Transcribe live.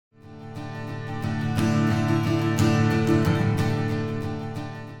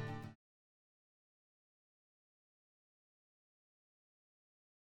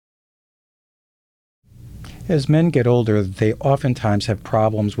As men get older, they oftentimes have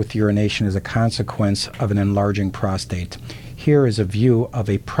problems with urination as a consequence of an enlarging prostate. Here is a view of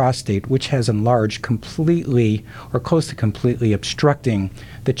a prostate which has enlarged completely or close to completely obstructing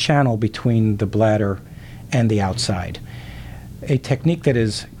the channel between the bladder and the outside. A technique that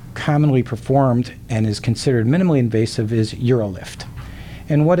is commonly performed and is considered minimally invasive is UroLift.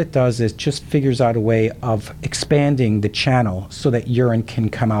 And what it does is just figures out a way of expanding the channel so that urine can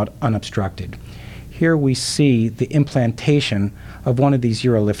come out unobstructed. Here we see the implantation of one of these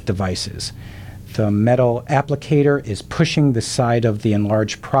UroLift devices. The metal applicator is pushing the side of the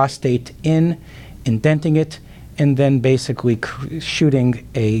enlarged prostate in, indenting it, and then basically shooting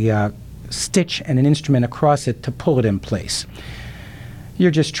a stitch and an instrument across it to pull it in place. You're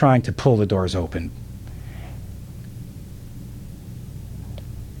just trying to pull the doors open.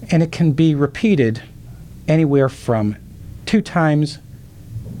 And it can be repeated anywhere from 2 times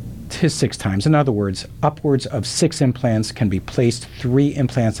to 6 times. In other words, upwards of 6 implants can be placed, 3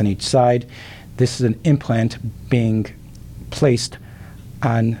 implants on each side. This is an implant being placed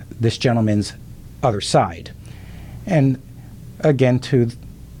on this gentleman's other side. And again, to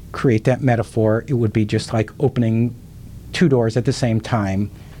create that metaphor, it would be just like opening 2 doors at the same time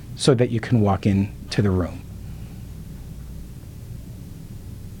so that you can walk into the room.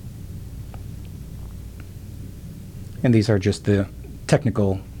 And these are just the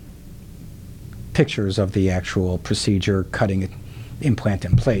technical pictures of the actual procedure, cutting an implant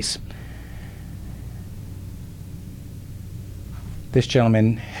in place. This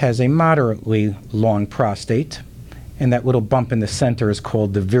gentleman has a moderately long prostate, and that little bump in the center is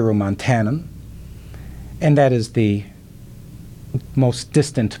called the verumontanum, and that is the most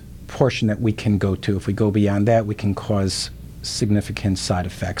distant portion that we can go to. If we go beyond that, we can cause significant side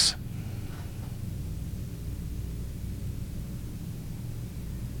effects.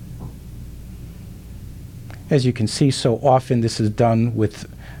 As you can see, so often this is done with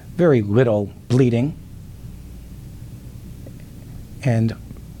very little bleeding. And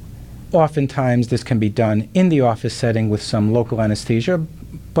oftentimes this can be done in the office setting with some local anesthesia,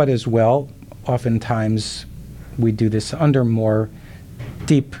 but as well, oftentimes we do this under more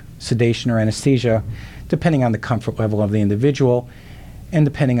deep sedation or anesthesia, depending on the comfort level of the individual and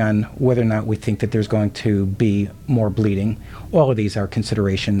depending on whether or not we think that there's going to be more bleeding. All of these are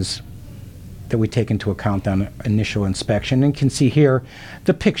considerations that we take into account on initial inspection. And you can see here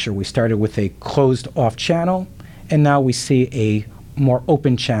the picture. We started with a closed off channel, and now we see a more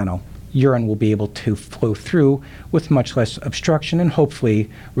open channel. Urine will be able to flow through with much less obstruction and hopefully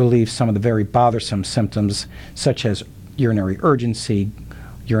relieve some of the very bothersome symptoms such as urinary urgency,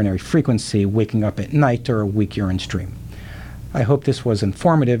 urinary frequency, waking up at night, or a weak urine stream. I hope this was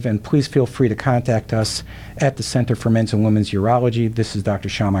informative, and please feel free to contact us at the Center for Men's and Women's Urology. This is Dr.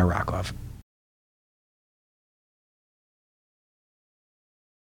 Shamai Rakhov.